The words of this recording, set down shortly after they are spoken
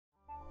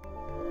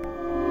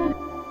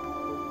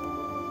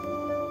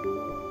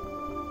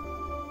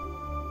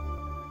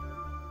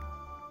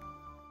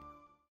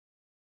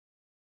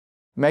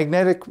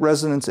Magnetic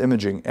resonance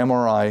imaging,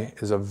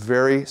 MRI, is a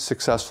very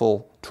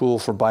successful tool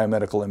for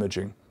biomedical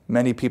imaging.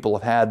 Many people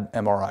have had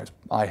MRIs.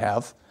 I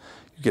have.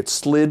 You get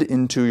slid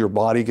into your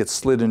body, gets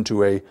slid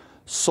into a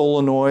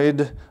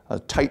solenoid, a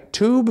tight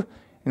tube,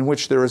 in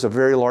which there is a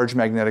very large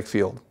magnetic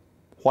field.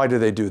 Why do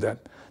they do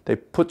that? They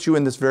put you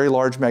in this very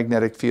large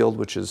magnetic field,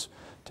 which is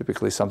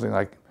typically something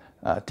like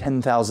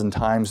 10,000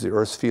 times the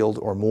Earth's field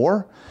or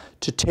more,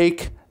 to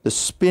take the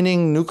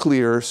spinning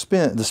nuclei,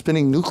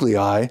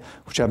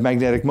 which have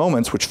magnetic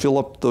moments, which fill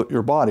up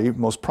your body,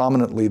 most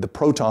prominently the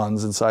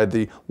protons inside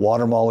the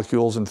water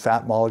molecules and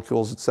fat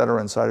molecules, etc.,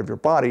 inside of your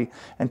body,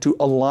 and to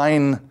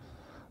align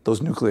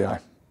those nuclei.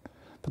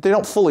 But they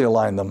don't fully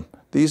align them.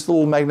 These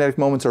little magnetic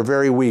moments are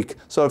very weak.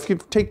 So if you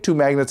take two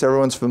magnets,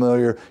 everyone's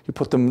familiar, you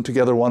put them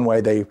together one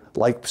way, they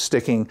like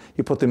sticking.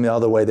 You put them the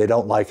other way, they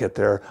don't like it.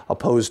 They're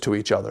opposed to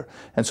each other.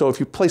 And so if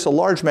you place a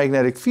large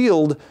magnetic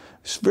field,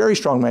 very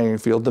strong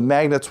magnetic field, the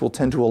magnets will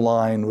tend to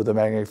align with the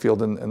magnetic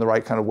field in the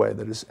right kind of way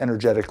that is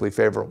energetically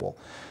favorable.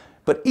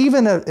 But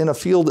even in a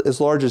field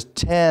as large as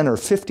 10 or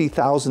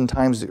 50,000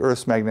 times the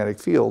Earth's magnetic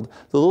field,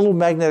 the little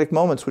magnetic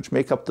moments which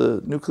make up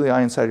the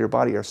nuclei inside your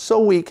body are so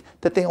weak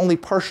that they only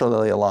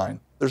partially align.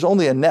 There's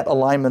only a net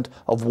alignment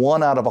of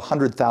 1 out of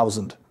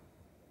 100,000.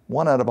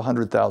 1 out of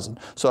 100,000.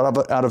 So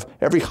out of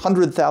every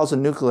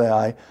 100,000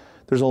 nuclei,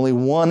 there's only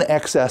one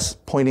excess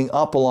pointing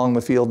up along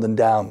the field and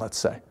down, let's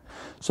say.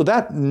 So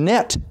that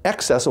net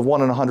excess of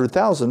 1 in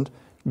 100,000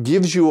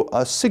 gives you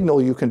a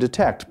signal you can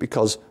detect,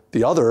 because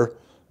the other,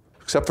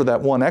 except for that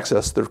one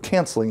excess, they're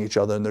canceling each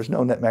other and there's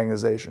no net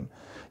magnetization.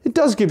 It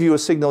does give you a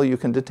signal you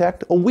can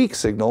detect, a weak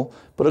signal,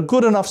 but a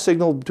good enough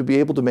signal to be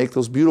able to make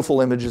those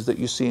beautiful images that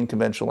you see in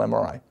conventional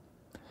MRI.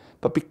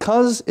 But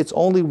because it's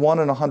only 1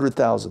 in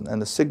 100,000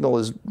 and the signal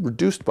is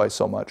reduced by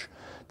so much,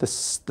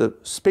 the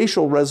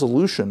spatial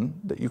resolution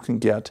that you can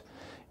get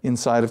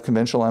inside of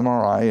conventional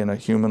MRI in a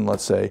human,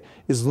 let's say,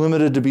 is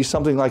limited to be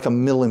something like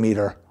 1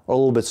 millimeter or a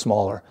little bit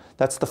smaller.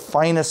 That's the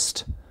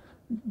finest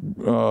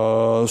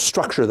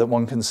structure that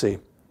one can see,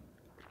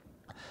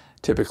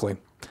 typically.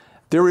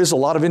 There is a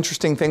lot of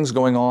interesting things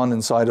going on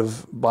inside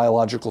of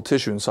biological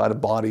tissue, inside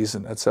of bodies,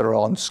 and et cetera,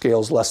 on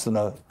scales less than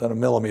a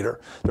millimeter.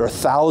 There are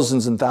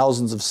thousands and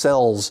thousands of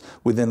cells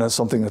within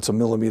something that's 1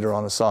 millimeter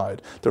on a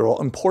side. There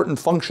are important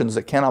functions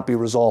that cannot be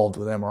resolved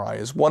with MRI.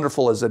 As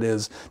wonderful as it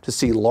is to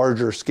see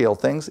larger scale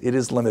things, it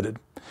is limited.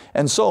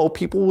 And so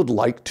people would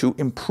like to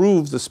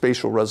improve the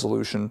spatial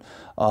resolution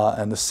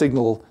and the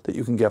signal that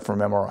you can get from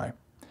MRI.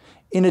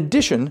 In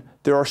addition,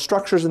 there are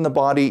structures in the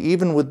body,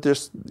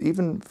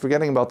 even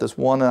forgetting about this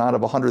 1 out of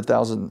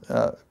 100,000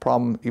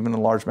 problem, even in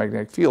large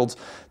magnetic fields,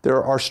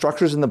 there are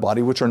structures in the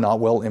body which are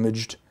not well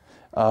imaged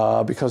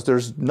because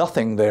there's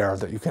nothing there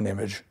that you can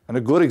image. And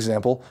a good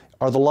example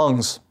are the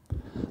lungs.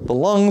 The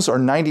lungs are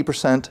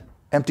 90%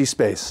 empty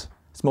space.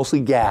 It's mostly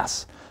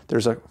gas.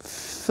 There's a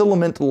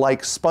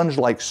filament-like,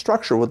 sponge-like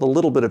structure with a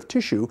little bit of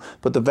tissue,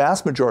 but the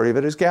vast majority of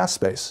it is gas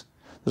space.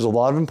 There's a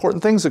lot of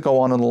important things that go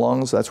on in the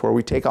lungs. That's where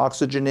we take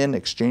oxygen in,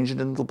 exchange it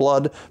into the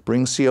blood,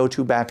 bring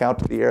CO2 back out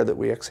to the air that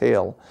we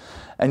exhale.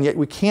 And yet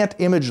we can't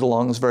image the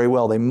lungs very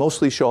well. They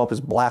mostly show up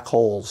as black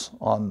holes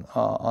on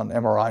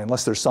MRI.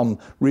 Unless there's some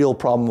real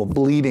problem of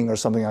bleeding or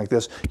something like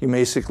this, you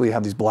basically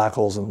have these black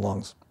holes in the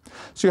lungs.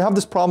 So you have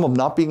this problem of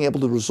not being able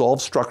to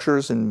resolve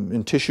structures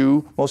in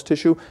tissue, most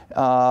tissue,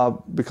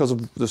 because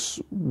of this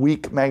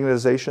weak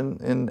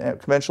magnetization in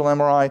conventional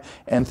MRI,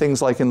 and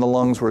things like in the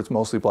lungs where it's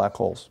mostly black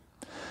holes.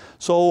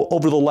 So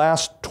over the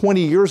last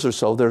 20 years or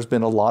so, there's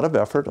been a lot of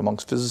effort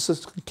amongst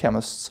physicists and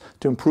chemists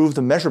to improve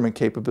the measurement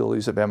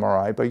capabilities of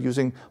MRI by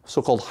using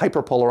so-called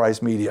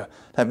hyperpolarized media.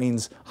 That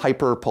means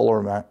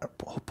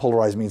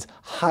hyperpolarized means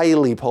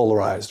highly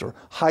polarized or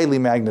highly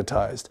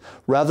magnetized.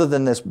 Rather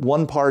than this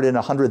 1 part in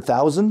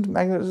 100,000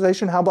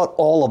 magnetization, how about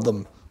all of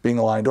them being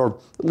aligned, or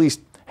at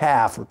least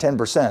half or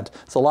 10%?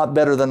 It's a lot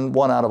better than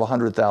 1 out of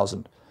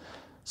 100,000.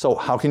 So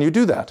how can you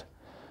do that?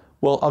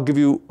 Well, I'll give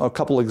you a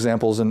couple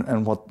examples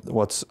and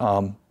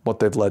what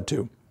they've led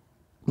to.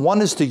 One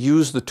is to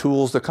use the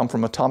tools that come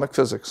from atomic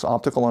physics,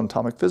 optical and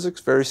atomic physics,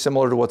 very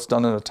similar to what's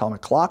done in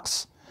atomic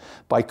clocks.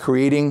 By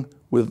creating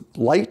with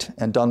light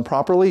and done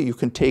properly, you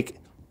can take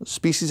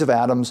species of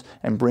atoms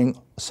and bring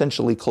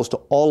essentially close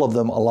to all of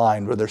them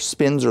aligned, where their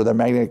spins or their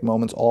magnetic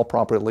moments all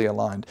properly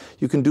aligned.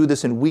 You can do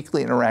this in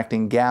weakly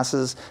interacting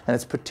gases, and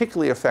it's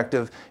particularly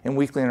effective in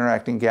weakly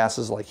interacting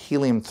gases like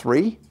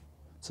helium-3.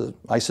 It's an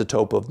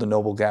isotope of the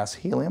noble gas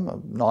helium, a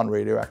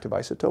non-radioactive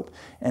isotope,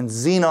 and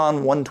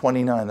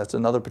xenon-129. That's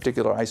another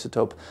particular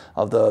isotope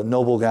of the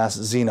noble gas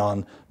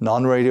xenon,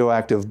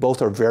 non-radioactive.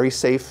 Both are very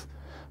safe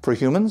for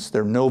humans.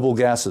 They're noble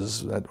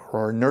gases, that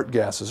are inert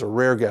gases or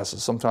rare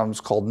gases, sometimes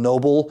called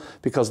noble,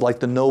 because like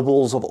the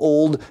nobles of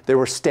old, they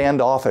were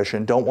standoffish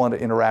and don't want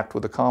to interact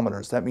with the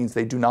commoners. That means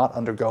they do not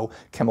undergo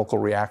chemical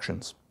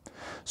reactions.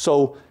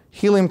 So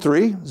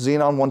helium-3,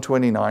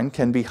 xenon-129,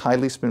 can be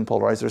highly spin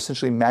polarized. They're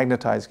essentially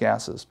magnetized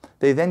gases.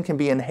 They then can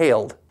be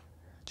inhaled.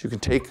 So you can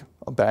take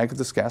a bag of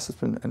this gas that's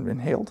been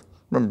inhaled.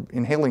 Remember,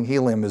 inhaling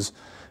helium is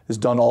is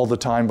done all the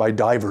time by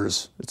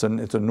divers. It's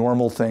a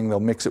normal thing. They'll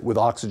mix it with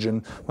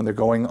oxygen when they're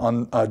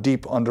going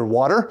deep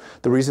underwater.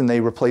 The reason they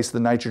replace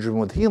the nitrogen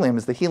with helium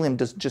is the helium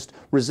just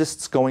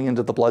resists going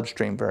into the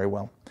bloodstream very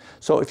well.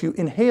 So if you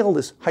inhale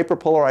this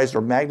hyperpolarized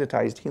or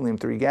magnetized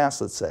helium-3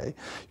 gas, let's say,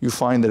 you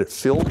find that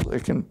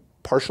it can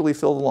partially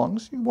fill the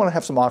lungs. You want to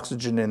have some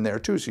oxygen in there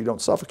too, so you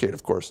don't suffocate,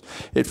 of course.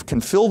 It can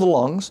fill the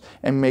lungs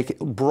and make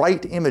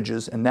bright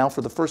images, and now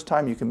for the first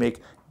time you can make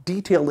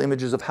detailed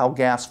images of how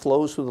gas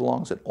flows through the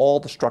lungs and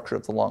all the structure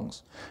of the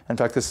lungs. In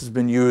fact, this has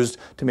been used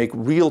to make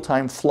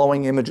real-time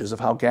flowing images of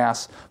how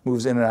gas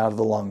moves in and out of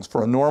the lungs.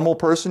 For a normal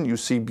person, you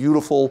see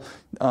beautiful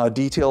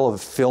detail of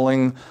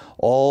filling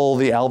all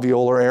the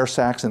alveolar air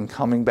sacs and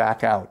coming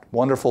back out.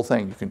 Wonderful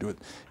thing. You can do it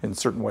in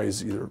certain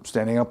ways, either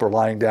standing up or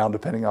lying down,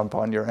 depending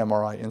upon your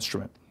MRI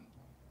instrument.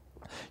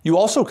 You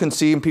also can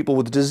see in people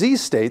with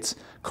disease states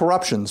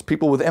corruptions.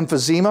 People with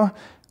emphysema,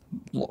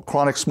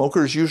 chronic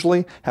smokers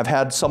usually, have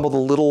had some of the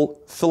little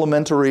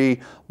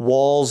filamentary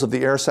walls of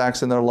the air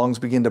sacs in their lungs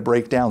begin to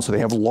break down. So they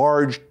have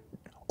large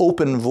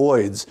open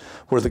voids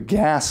where the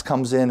gas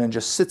comes in and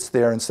just sits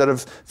there instead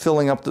of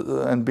filling up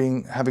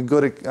and having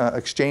good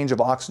exchange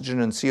of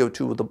oxygen and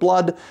CO2 with the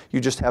blood.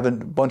 You just have a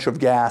bunch of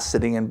gas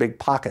sitting in big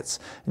pockets.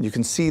 And you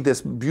can see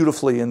this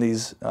beautifully in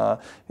these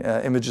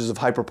images of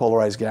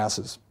hyperpolarized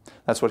gases.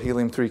 That's what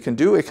helium-3 can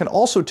do. It can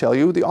also tell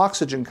you the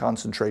oxygen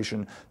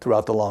concentration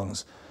throughout the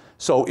lungs.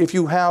 So if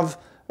you have,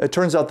 it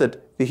turns out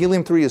that the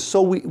helium-3 is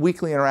so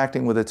weakly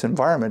interacting with its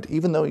environment,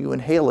 even though you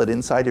inhale it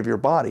inside of your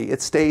body,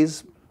 it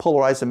stays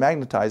polarized and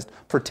magnetized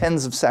for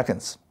tens of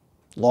seconds,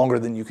 longer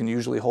than you can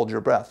usually hold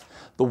your breath.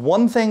 The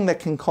one thing that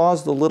can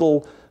cause the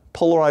little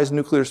polarized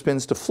nuclear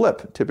spins to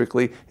flip,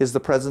 typically, is the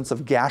presence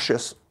of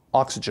gaseous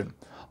oxygen.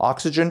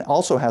 Oxygen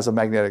also has a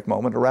magnetic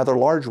moment, a rather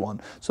large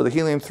one. So the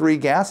helium-3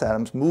 gas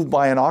atoms move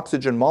by an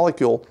oxygen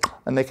molecule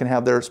and they can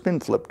have their spin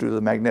flip due to the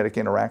magnetic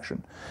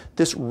interaction.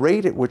 This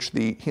rate at which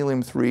the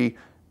helium-3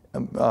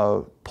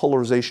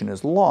 polarization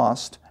is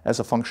lost as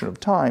a function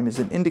of time is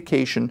an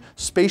indication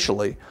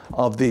spatially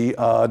of the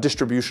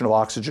distribution of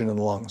oxygen in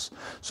the lungs.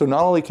 So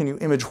not only can you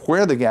image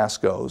where the gas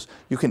goes,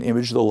 you can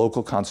image the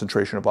local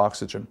concentration of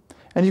oxygen.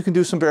 And you can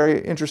do some very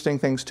interesting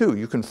things too.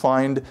 You can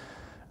find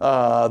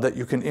that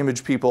you can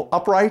image people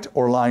upright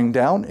or lying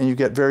down, and you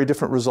get very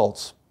different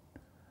results.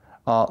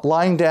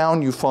 Lying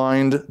down, you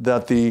find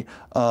that the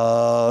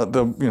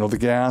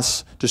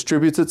gas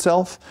distributes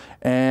itself,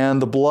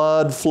 and the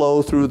blood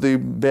flow through the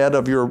bed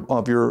of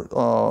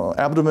your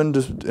abdomen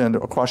and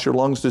across your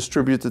lungs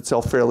distributes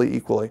itself fairly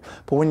equally.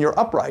 But when you're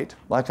upright,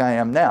 like I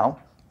am now,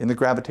 in the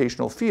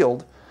gravitational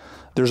field,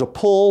 there's a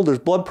pull. There's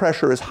blood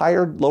pressure is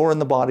higher, lower in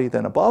the body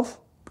than above,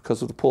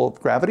 because of the pull of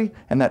gravity,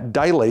 and that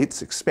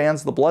dilates,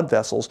 expands the blood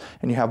vessels,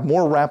 and you have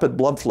more rapid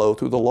blood flow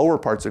through the lower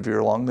parts of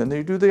your lung than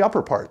you do the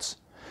upper parts.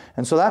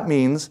 And so that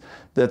means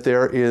that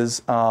there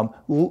is,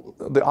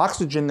 the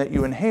oxygen that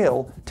you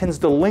inhale tends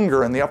to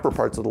linger in the upper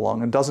parts of the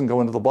lung and doesn't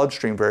go into the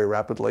bloodstream very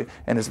rapidly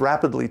and is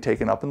rapidly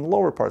taken up in the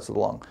lower parts of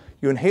the lung.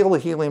 You inhale the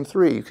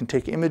helium-3, you can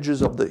take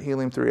images of the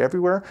helium-3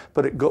 everywhere,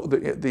 but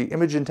the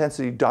image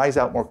intensity dies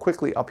out more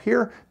quickly up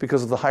here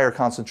because of the higher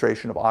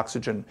concentration of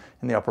oxygen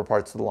in the upper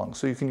parts of the lung.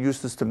 So you can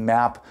use this to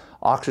map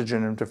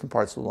oxygen in different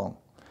parts of the lung.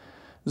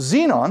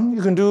 Xenon,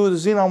 you can do the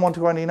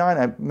xenon-129,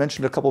 I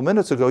mentioned a couple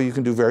minutes ago, you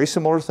can do very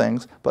similar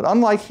things, but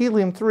unlike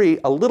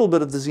helium-3, a little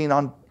bit of the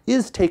xenon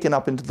is taken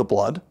up into the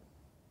blood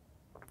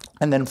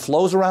and then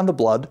flows around the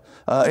blood,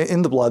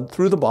 in the blood,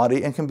 through the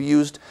body, and can be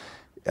used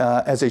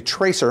as a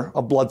tracer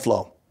of blood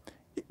flow.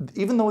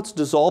 Even though it's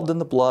dissolved in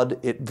the blood,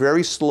 it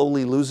very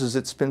slowly loses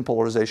its spin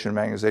polarization and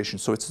magnetization.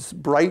 So it's this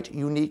bright,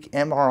 unique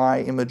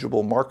MRI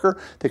imageable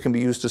marker that can be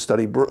used to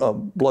study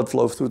blood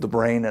flow through the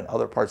brain and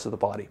other parts of the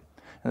body.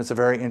 And it's a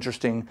very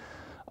interesting,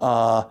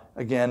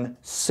 again,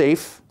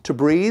 safe to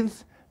breathe.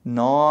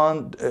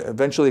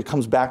 Eventually it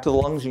comes back to the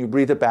lungs and you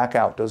breathe it back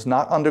out. Does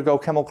not undergo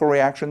chemical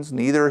reactions.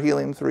 Neither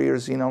helium-3 or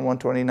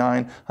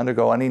xenon-129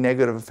 undergo any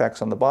negative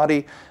effects on the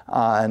body.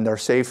 And they're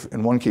safe,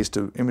 in one case,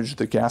 to image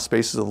the gas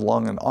spaces of the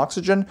lung and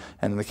oxygen.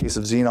 And in the case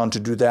of xenon, to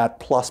do that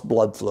plus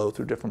blood flow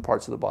through different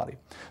parts of the body.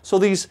 So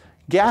these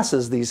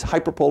gases, these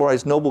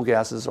hyperpolarized noble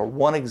gases, are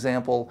one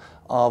example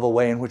of a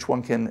way in which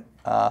one can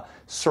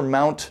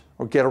surmount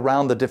or get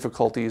around the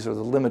difficulties or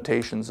the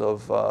limitations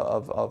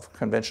of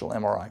conventional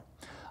MRI.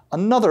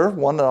 Another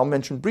one that I'll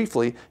mention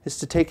briefly is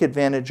to take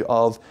advantage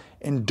of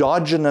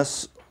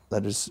endogenous,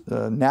 that is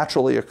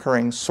naturally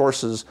occurring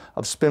sources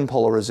of spin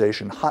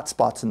polarization,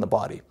 hotspots in the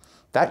body.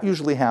 That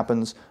usually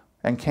happens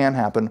and can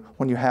happen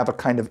when you have a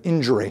kind of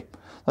injury.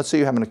 Let's say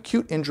you have an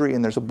acute injury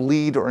and there's a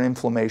bleed or an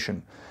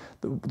inflammation.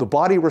 The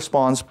body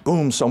responds,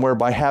 boom, somewhere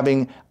by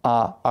having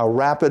a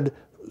rapid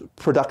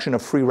production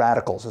of free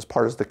radicals as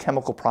part of the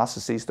chemical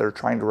processes that are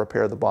trying to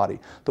repair the body.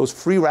 Those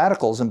free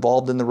radicals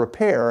involved in the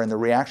repair and the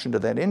reaction to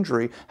that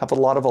injury have a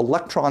lot of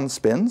electron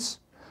spins.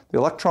 The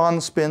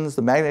electron spins,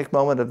 the magnetic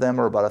moment of them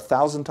are about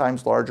 1,000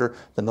 times larger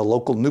than the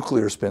local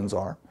nuclear spins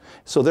are.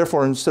 So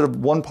therefore, instead of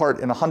 1 part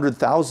in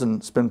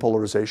 100,000 spin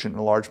polarization in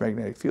a large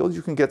magnetic field,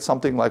 you can get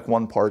something like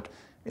 1 part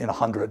in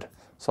 100.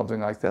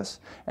 something like this.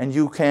 And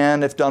you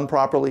can, if done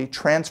properly,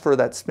 transfer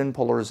that spin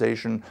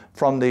polarization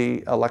from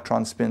the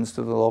electron spins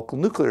to the local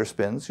nuclear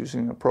spins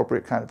using an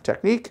appropriate kind of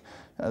technique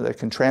that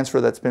can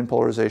transfer that spin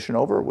polarization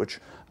over, which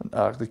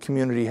the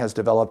community has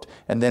developed,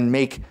 and then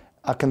make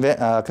a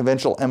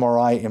conventional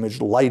MRI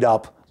image light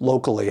up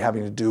locally,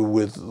 having to do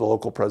with the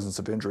local presence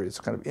of injury.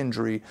 It's kind of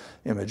injury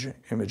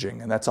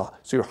imaging, and that's all.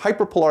 So you're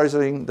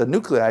hyperpolarizing the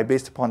nuclei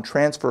based upon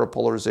transfer of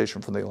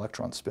polarization from the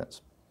electron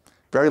spins.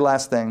 Very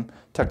last thing,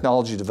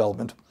 technology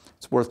development.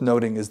 It's worth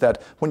noting is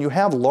that when you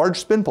have large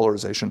spin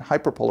polarization,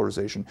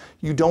 hyperpolarization,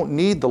 you don't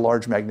need the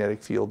large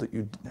magnetic field that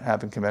you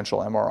have in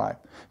conventional MRI.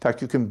 In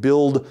fact, you can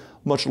build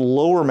much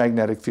lower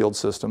magnetic field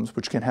systems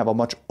which can have a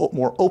much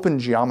more open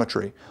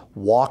geometry.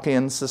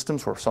 Walk-in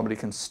systems where somebody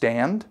can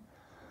stand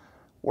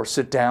or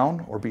sit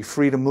down or be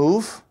free to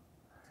move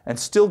and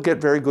still get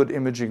very good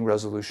imaging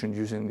resolution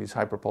using these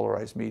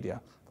hyperpolarized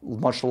media.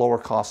 Much lower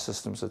cost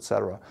systems,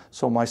 etc.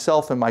 So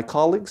myself and my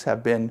colleagues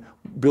have been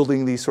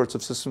building these sorts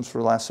of systems for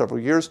the last several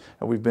years,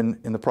 and we've been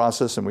in the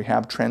process, and we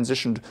have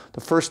transitioned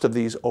the first of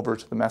these over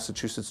to the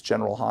Massachusetts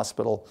General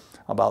Hospital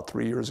about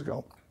 3 years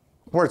ago,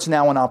 where it's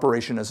now in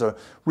operation as a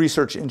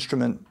research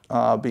instrument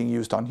being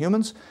used on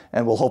humans,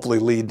 and will hopefully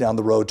lead down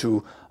the road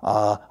to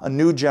a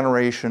new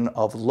generation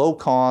of low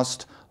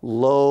cost,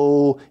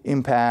 low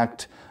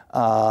impact,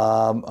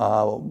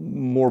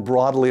 more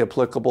broadly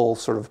applicable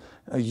sort of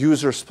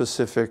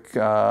user-specific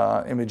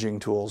imaging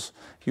tools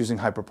using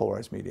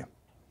hyperpolarized media.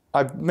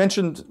 I've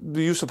mentioned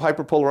the use of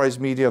hyperpolarized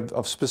media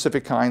of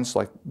specific kinds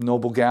like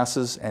noble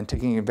gases and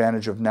taking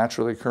advantage of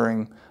naturally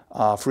occurring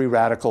free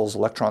radicals,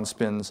 electron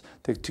spins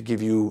to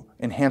give you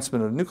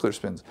enhancement of nuclear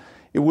spins.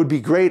 It would be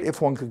great if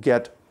one could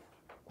get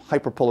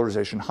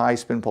hyperpolarization, high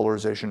spin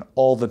polarization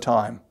all the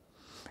time,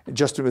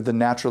 just with the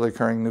naturally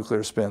occurring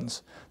nuclear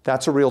spins.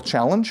 That's a real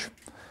challenge.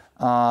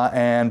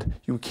 And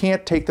you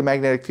can't take the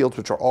magnetic fields,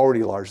 which are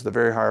already large, the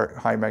very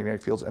high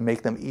magnetic fields, and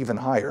make them even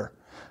higher.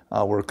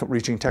 We're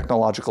reaching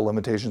technological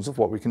limitations of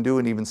what we can do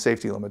and even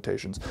safety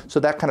limitations. So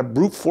that kind of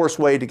brute force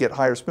way to get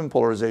higher spin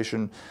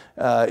polarization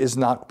is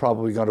not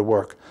probably going to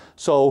work.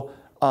 So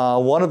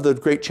one of the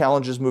great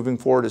challenges moving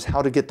forward is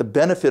how to get the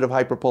benefit of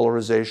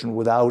hyperpolarization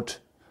without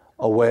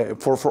a way,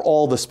 for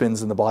all the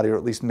spins in the body, or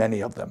at least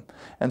many of them.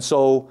 And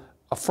so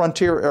a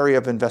frontier area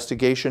of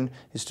investigation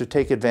is to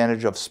take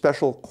advantage of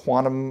special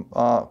quantum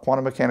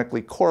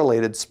mechanically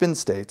correlated spin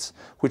states,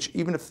 which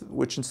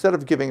instead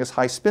of giving us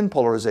high spin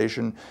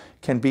polarization,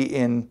 can be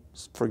in,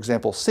 for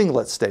example,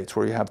 singlet states,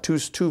 where you have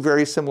two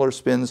very similar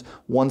spins,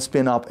 one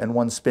spin up and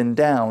one spin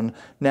down.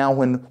 Now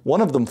when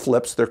one of them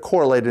flips, they're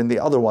correlated and the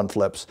other one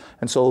flips.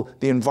 And so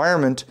the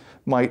environment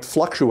might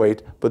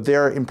fluctuate, but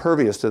they're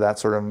impervious to that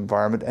sort of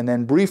environment. And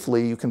then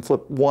briefly, you can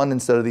flip one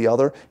instead of the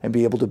other and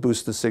be able to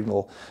boost the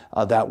signal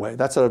that way.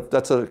 That's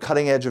a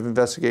cutting edge of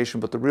investigation,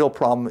 but the real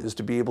problem is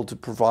to be able to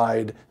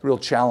provide, the real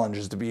challenge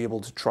is to be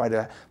able to try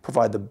to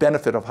provide the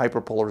benefit of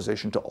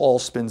hyperpolarization to all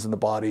spins in the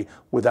body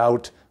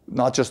without,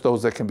 not just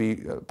those that can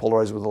be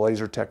polarized with a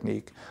laser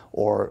technique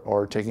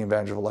or taking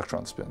advantage of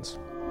electron spins.